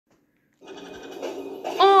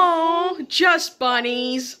just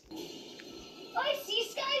bunnies. I see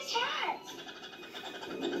Sky's hat.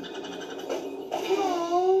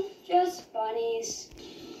 Oh, just bunnies.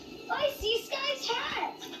 I see Sky's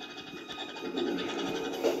hat.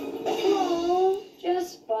 Oh,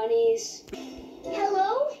 just bunnies.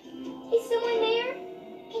 Hello? Is someone there?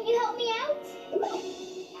 Can you help me out?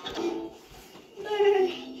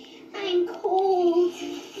 I'm cold.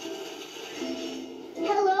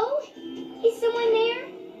 Hello? Is someone there?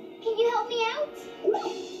 Can you help me out?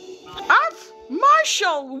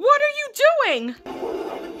 Marshall, what are you doing?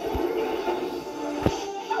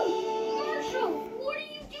 Marshall, what are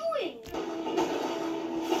you doing?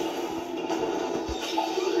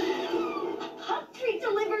 Hot treat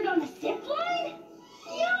delivered on a zip line?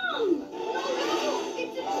 Yum! No,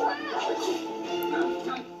 it's a trap! Oh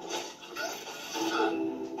no!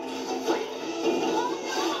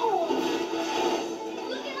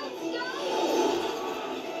 Look out,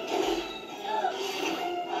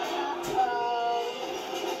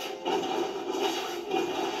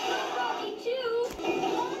 Rocky too!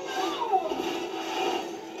 Oh no!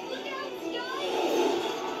 Look out,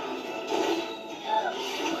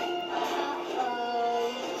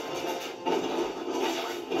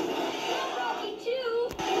 Rocky too!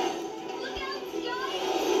 Look out,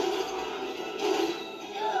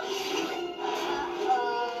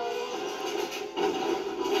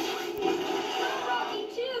 Rocky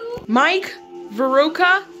too! Mike,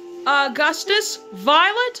 Veruca, Augustus,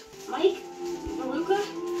 Violet? Mike, Veruca,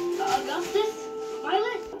 Augustus,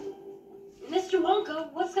 Violet, Mr. Wonka,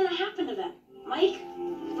 what's gonna happen to them? Mike,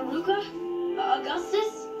 Veruca,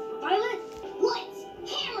 Augustus, Violet? Lights,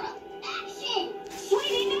 camera, action!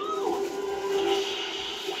 Sweetie, no!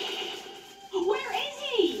 Where is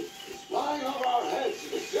he? It's flying over our heads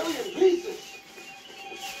in a zillion pieces.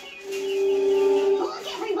 Look,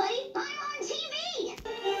 everybody, I'm on TV!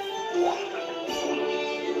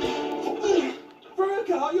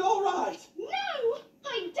 Veruca, are you all right? No!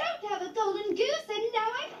 I don't have a golden goose, and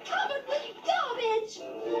now I'm covered with garbage!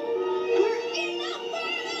 We're in the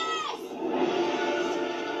furnace!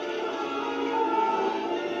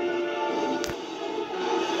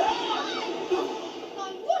 I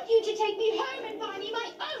want you to take me home and buy me my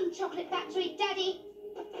own chocolate factory, Daddy!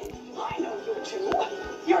 I know you two.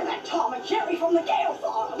 You're that Tom and Jerry from the Gale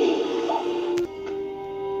Farm.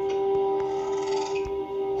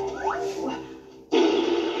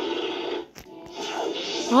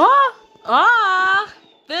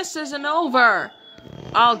 This isn't over.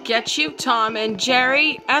 I'll get you, Tom and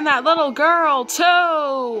Jerry, and that little girl,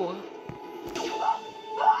 too.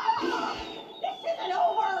 This isn't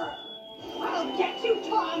over. I'll get you,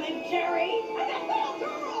 Tom and Jerry, and that little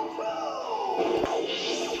girl too.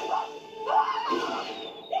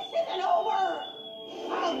 This isn't over.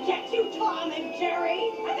 I'll get you, Tom and Jerry,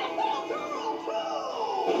 and that little girl too.